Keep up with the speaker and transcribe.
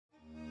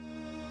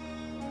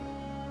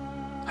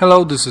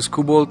Hello, this is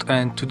Kubold,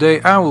 and today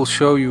I will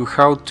show you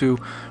how to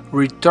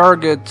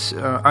retarget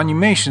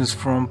animations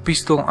from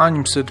Pistol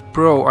Animset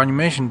Pro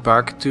animation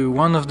pack to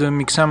one of the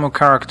Mixamo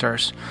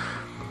characters.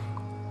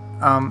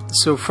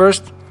 So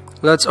first,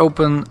 let's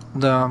open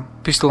the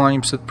Pistol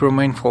Animset Pro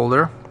main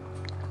folder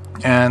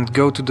and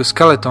go to the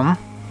skeleton,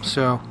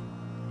 so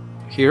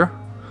here,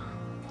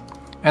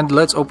 and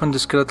let's open the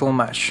skeletal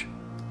mesh.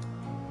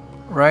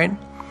 Right?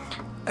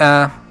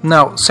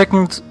 Now,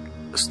 second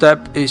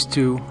step is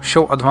to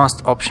show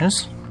advanced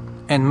options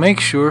and make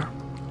sure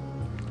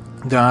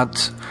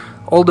that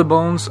all the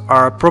bones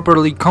are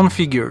properly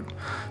configured.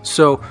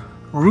 So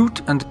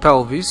root and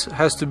pelvis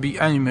has to be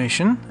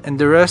animation and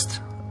the rest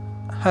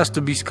has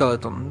to be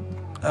skeleton.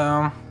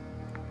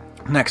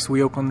 Next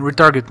we open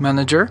Retarget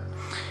Manager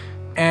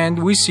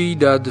and we see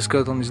that the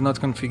skeleton is not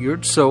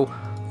configured, so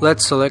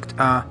let's select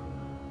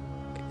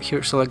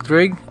here, select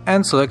rig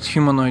and select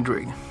humanoid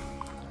rig.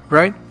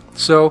 Right?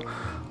 So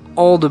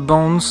all the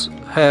bones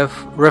have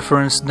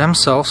referenced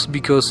themselves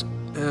because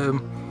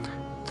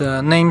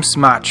the names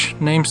match.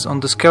 Names on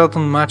the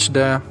skeleton match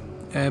the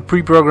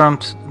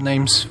pre-programmed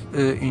names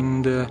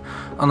in the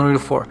Unreal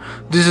 4.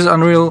 This is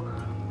Unreal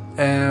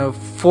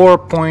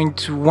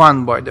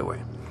 4.1, by the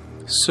way.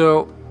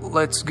 So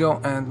let's go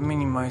and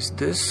minimize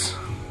this.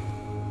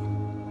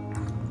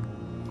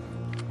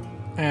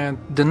 And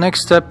the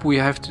next step we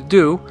have to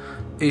do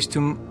is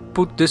to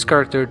put this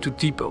character to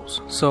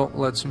T-pose. So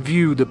let's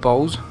view the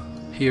pose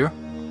here,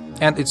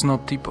 and it's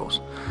not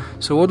T-pose.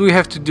 So what we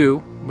have to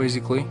do,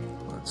 basically,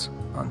 let's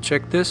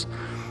uncheck this,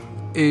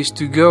 is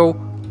to go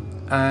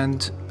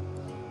and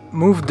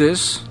move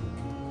this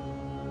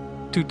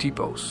to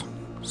T-pose.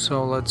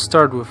 So let's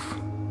start with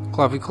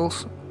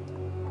clavicles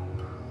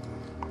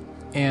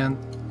and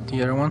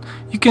the other one.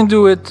 You can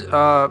do it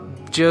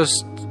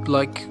just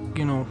like,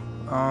 you know,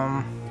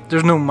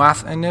 there's no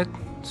math in it,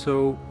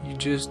 so you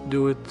just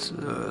do it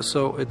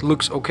so it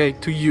looks okay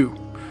to you.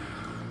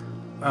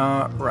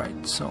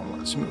 Right, so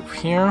let's move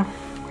here.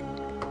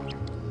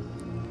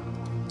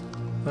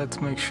 Let's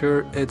make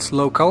sure it's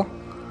local.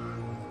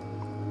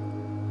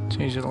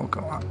 Change the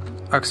local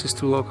axis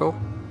to local,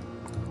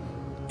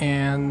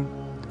 and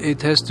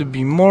it has to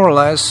be more or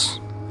less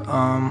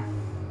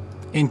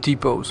in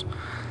T-pose.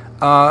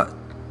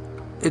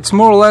 It's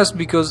more or less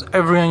because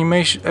every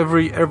animation,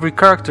 every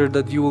character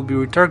that you will be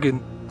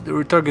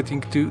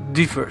retargeting to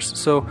differs.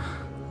 So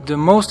the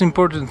most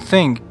important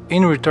thing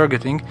in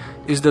retargeting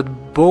is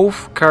that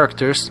both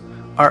characters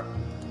are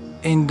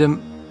in the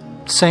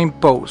same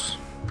pose,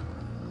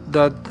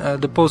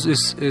 that the pose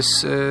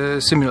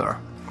is similar.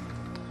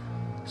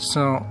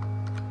 So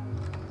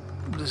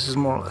this is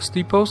more or less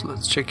T-pose.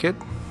 Let's check it.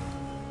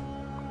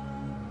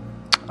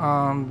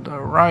 On the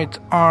right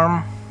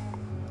arm,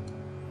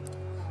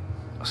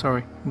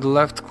 sorry, the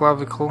left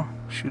clavicle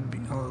should be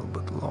a little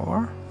bit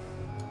lower,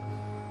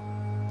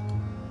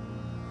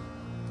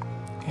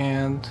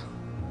 and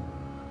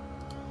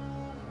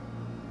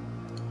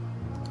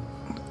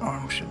the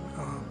arm should be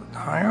a little bit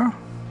higher.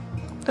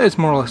 That's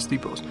more or less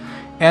T-pose.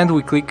 And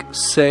we click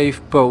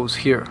Save Pose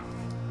here.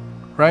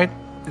 Right?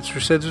 It's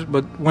reset,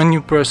 but when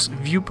you press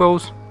View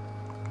Pose.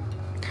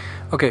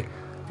 Okay,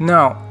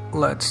 now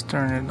let's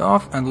turn it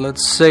off and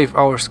let's save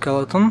our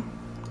skeleton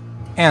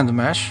and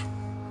mesh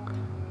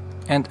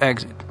and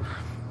exit.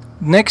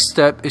 Next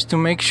step is to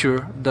make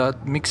sure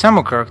that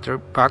Mixamo character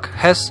pack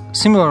has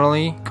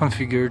similarly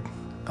configured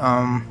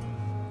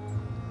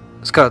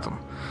skeleton.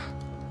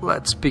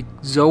 Let's pick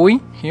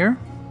Zoe here.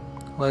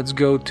 Let's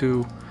go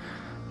to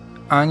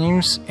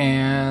Anims,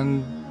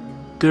 and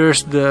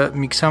there's the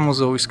Mixamo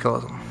Zoe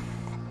skeleton.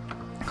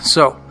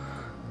 So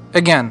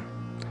again,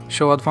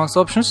 show advanced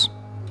options.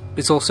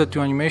 It's all set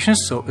to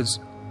animations, so it's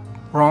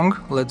wrong.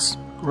 Let's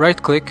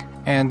right click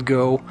and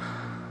go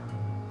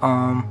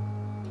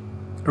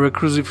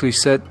recursively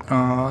set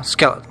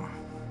skeleton,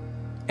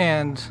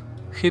 and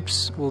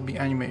hips will be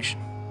animation.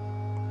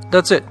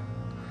 That's it.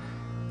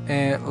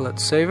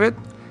 Let's save it,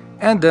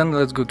 and then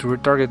let's go to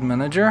Retarget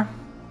Manager,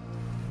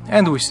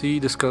 and we see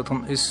the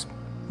skeleton is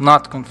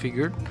not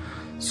configured.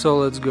 So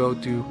let's go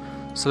to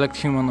select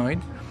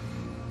humanoid.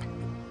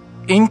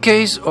 In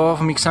case of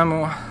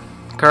Mixamo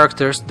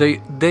characters,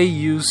 they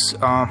use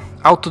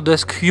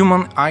Autodesk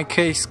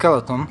HumanIK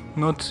skeleton,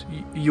 not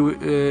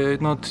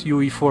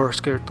UE4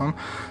 skeleton.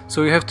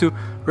 So you have to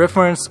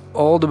reference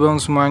all the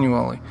bones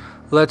manually.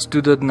 Let's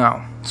do that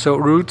now. So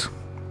root,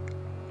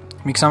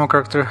 Mixamo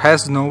character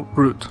has no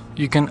root.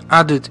 You can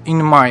add it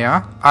in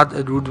Maya, add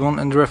a root one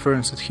and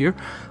reference it here,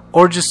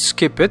 or just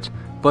skip it,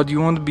 but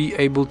you won't be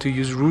able to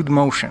use root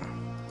motion.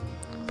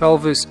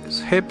 Pelvis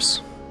is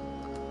hips,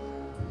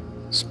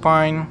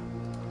 spine,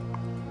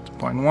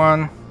 spine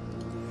 1,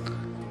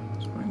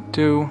 spine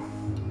 2,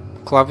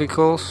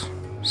 clavicles,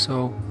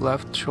 so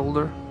left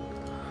shoulder,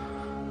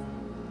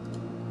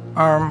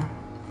 arm.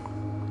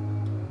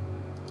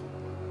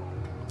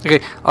 Okay,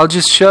 I'll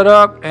just shut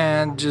up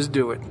and just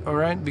do it,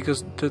 alright?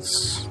 Because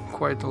that's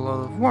quite a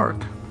lot of work.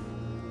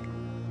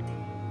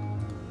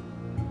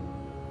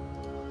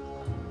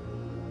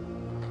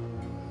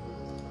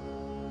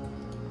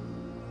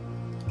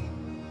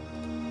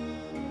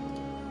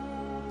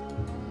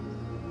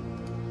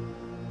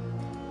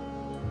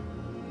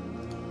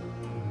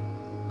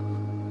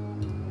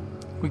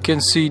 can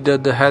see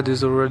that the head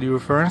is already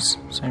referenced,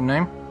 same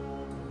name.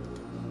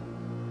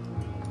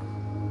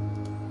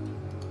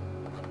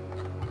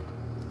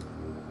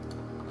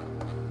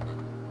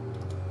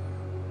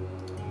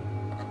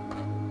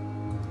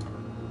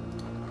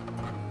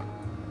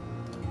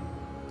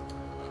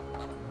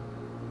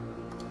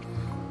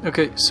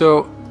 Okay,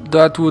 so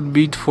that would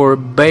be it for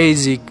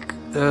basic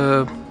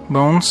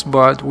bones,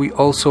 but we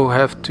also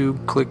have to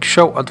click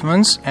Show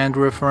Advanced and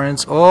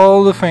reference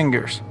all the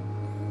fingers.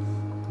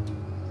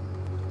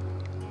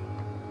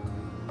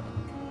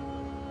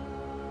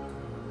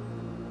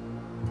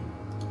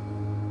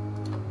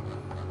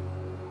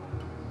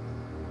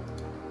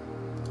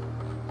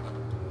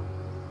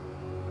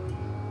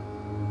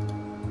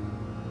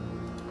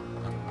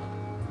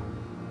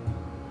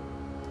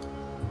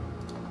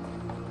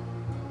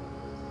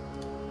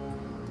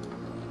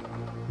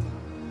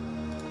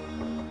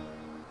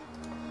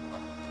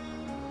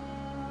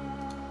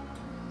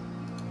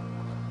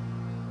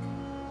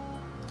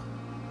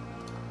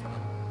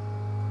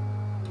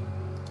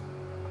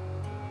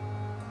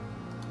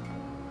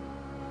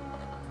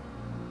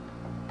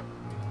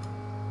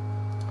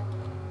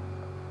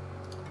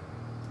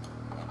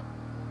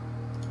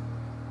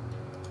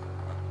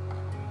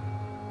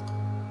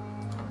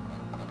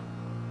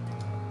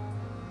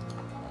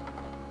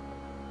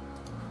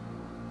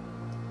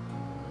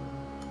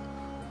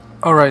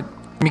 Alright,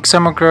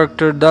 Mixamo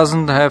character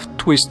doesn't have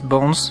twist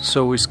bones,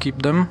 so we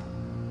skip them.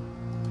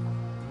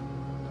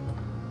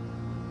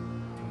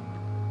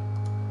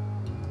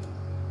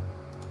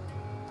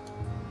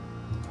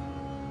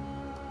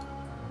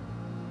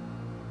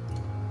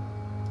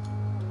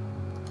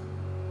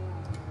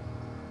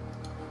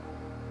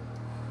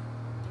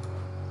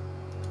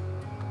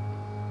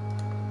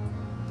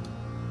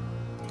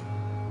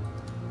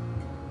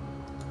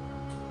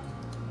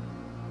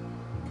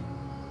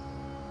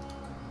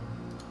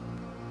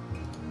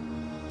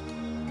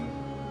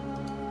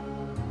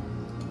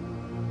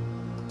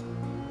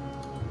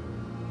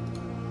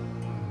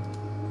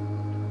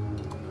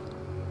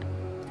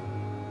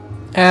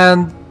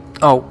 And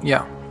oh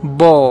yeah,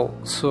 ball.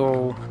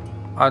 So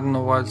I don't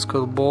know why it's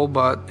called ball,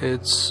 but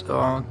it's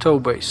toe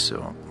base.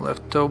 So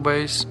left toe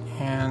base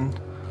and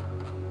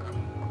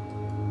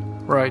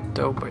right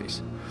toe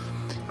base.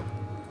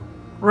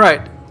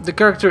 Right, the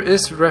character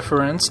is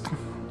referenced,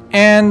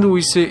 and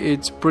we see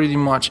it's pretty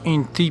much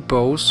in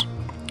T-pose.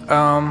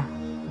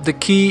 The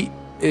key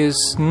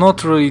is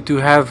not really to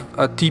have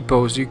a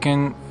T-pose. You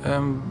can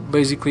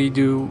basically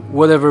do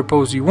whatever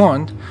pose you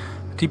want.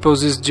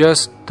 T-pose is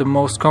just the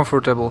most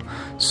comfortable.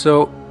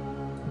 So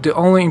the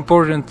only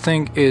important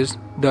thing is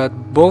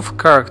that both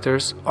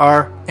characters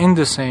are in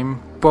the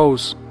same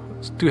pose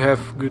to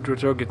have good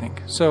retargeting.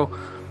 So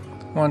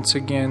once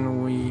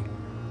again we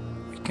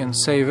can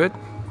save it.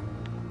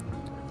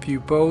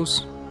 View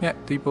pose. Yeah,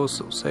 T-pose,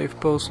 so save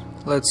pose.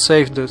 Let's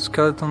save the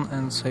skeleton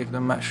and save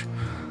the mesh.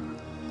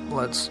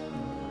 Let's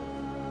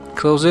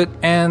close it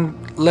and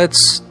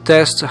let's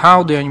test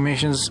how the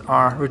animations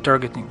are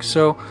retargeting.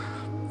 So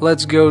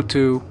let's go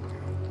to,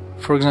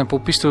 for example,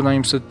 Pistol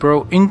Animset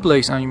Pro in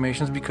place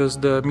animations, because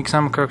the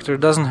Mixamo character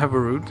doesn't have a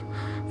root.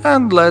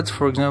 And let's,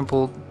 for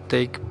example,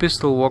 take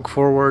Pistol Walk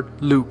Forward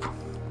Loop.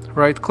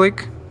 Right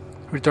click,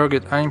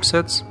 retarget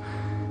animsets,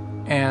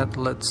 and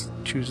let's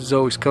choose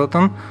Zoe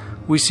Skeleton.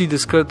 We see the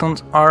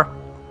skeletons are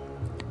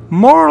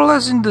more or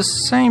less in the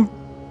same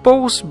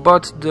pose,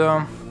 but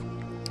the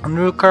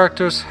Unreal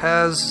characters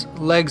has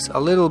legs a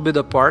little bit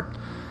apart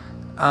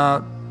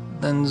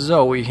than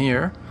Zoe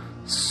here.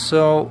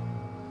 So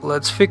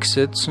let's fix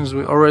it, since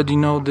we already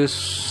know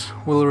this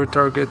will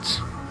retarget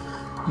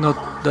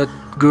not that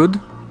good.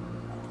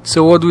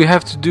 So what we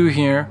have to do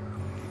here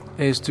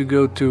is to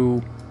go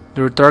to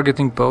the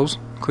retargeting pose,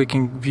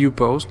 clicking view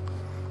pose,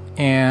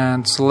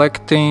 and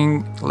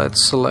selecting,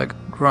 let's select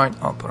right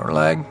upper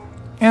leg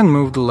and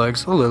move the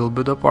legs a little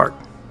bit apart,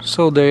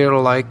 so they are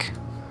like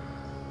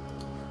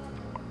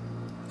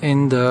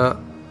in the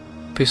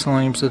Pistol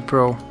Animset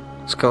Pro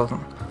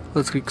skeleton.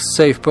 Let's click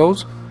save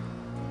pose.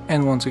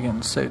 And once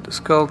again, save the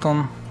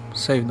skeleton,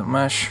 save the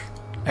mesh,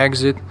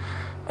 exit,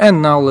 and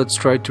now let's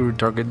try to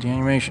retarget the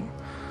animation.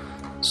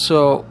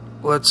 So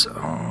let's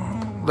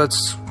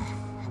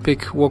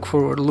pick walk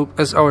forward loop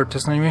as our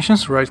test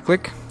animations. Right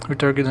click,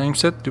 retarget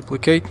animset,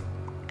 duplicate,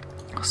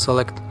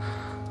 select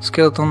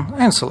skeleton,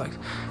 and select.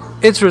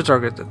 It's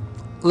retargeted.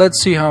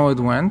 Let's see how it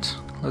went.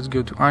 Let's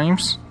go to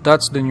anims.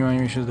 That's the new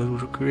animation that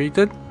we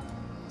created.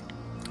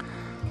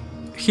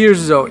 Here's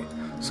Zoe.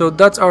 So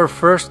that's our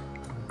first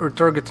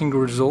retargeting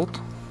result.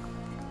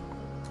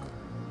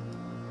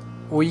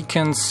 We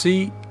can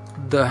see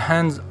the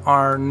hands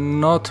are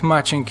not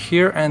matching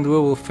here, and we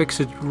will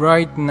fix it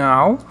right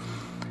now.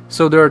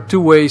 So there are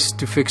two ways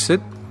to fix it.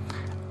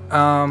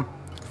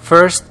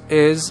 First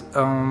is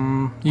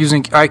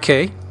using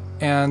IK,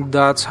 and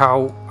that's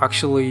how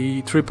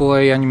actually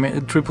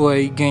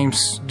AAA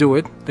games do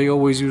it. They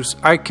always use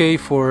IK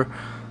for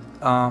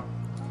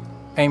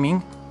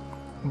aiming,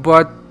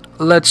 but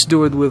let's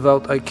do it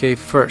without IK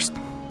first.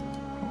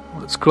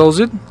 Let's close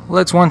it.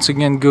 Let's once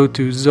again go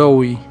to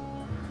Zoe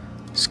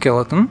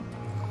skeleton,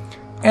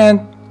 and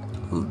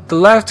the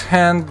left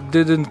hand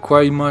didn't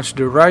quite match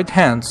the right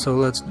hand, so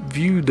let's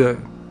view the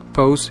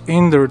pose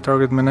in the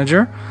Retarget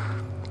manager.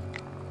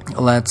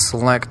 Let's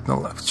select the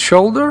left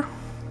shoulder,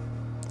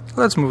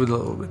 let's move it a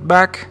little bit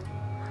back.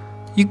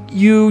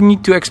 You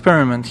need to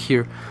experiment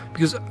here,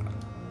 because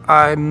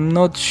I'm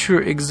not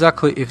sure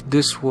exactly if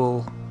this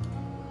will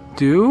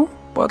do,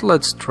 but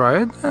let's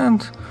try it.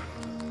 And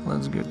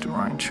let's go to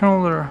right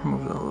shoulder,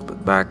 move it a little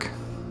bit back,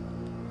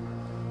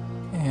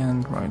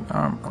 and right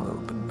arm a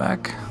little bit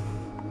back.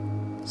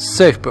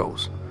 Save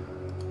pose,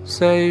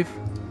 save,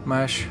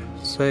 mesh,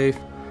 save,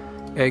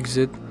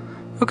 exit.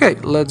 Okay,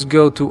 let's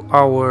go to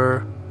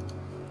our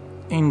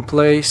in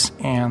place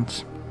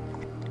and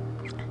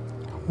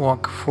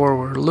walk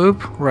forward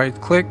loop, right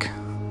click.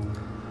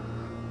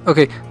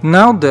 Okay,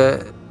 now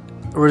the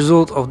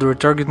result of the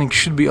retargeting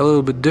should be a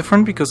little bit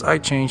different because I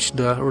changed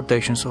the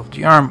rotations of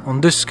the arm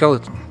on this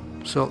skeleton.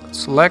 So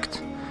let's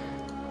select,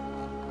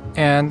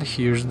 and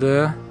here's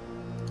the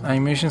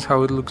animations,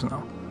 how it looks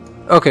now.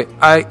 Okay,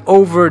 I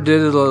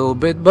overdid it a little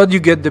bit, but you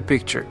get the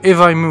picture. If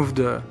I move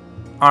the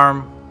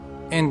arm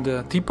in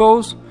the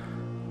T-pose,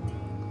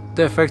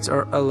 the effects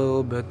are a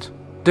little bit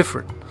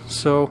different.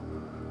 So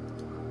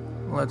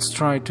let's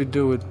try to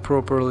do it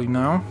properly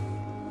now.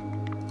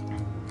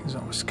 Here's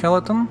our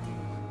skeleton.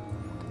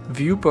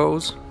 View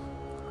pose.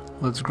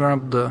 Let's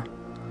grab the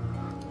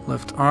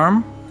left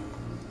arm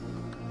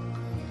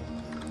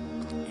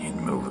and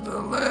move it a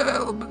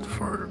little bit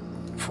further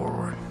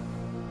forward.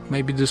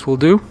 Maybe this will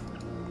do.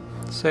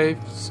 Save,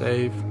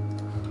 save,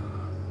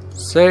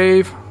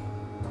 save.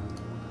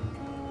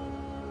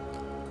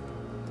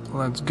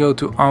 Let's go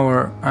to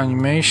our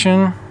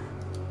animation.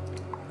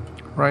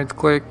 Right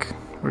click,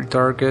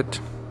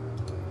 retarget,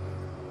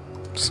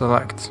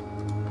 select.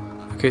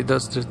 Okay,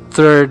 that's the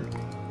third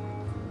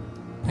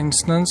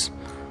instance.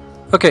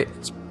 Okay,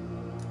 it's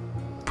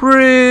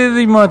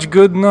pretty much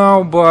good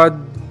now, but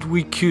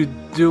we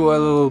could do a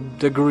little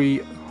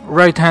degree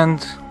right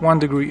hand, 1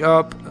 degree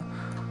up,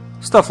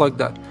 stuff like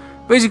that.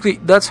 Basically,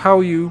 that's how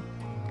you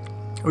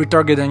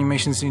retarget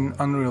animations in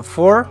Unreal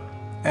 4,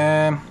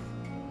 and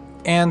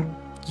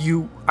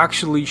you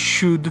actually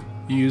should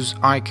use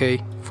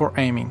IK for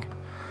aiming.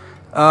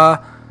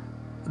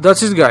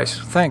 That's it, guys.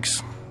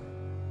 Thanks.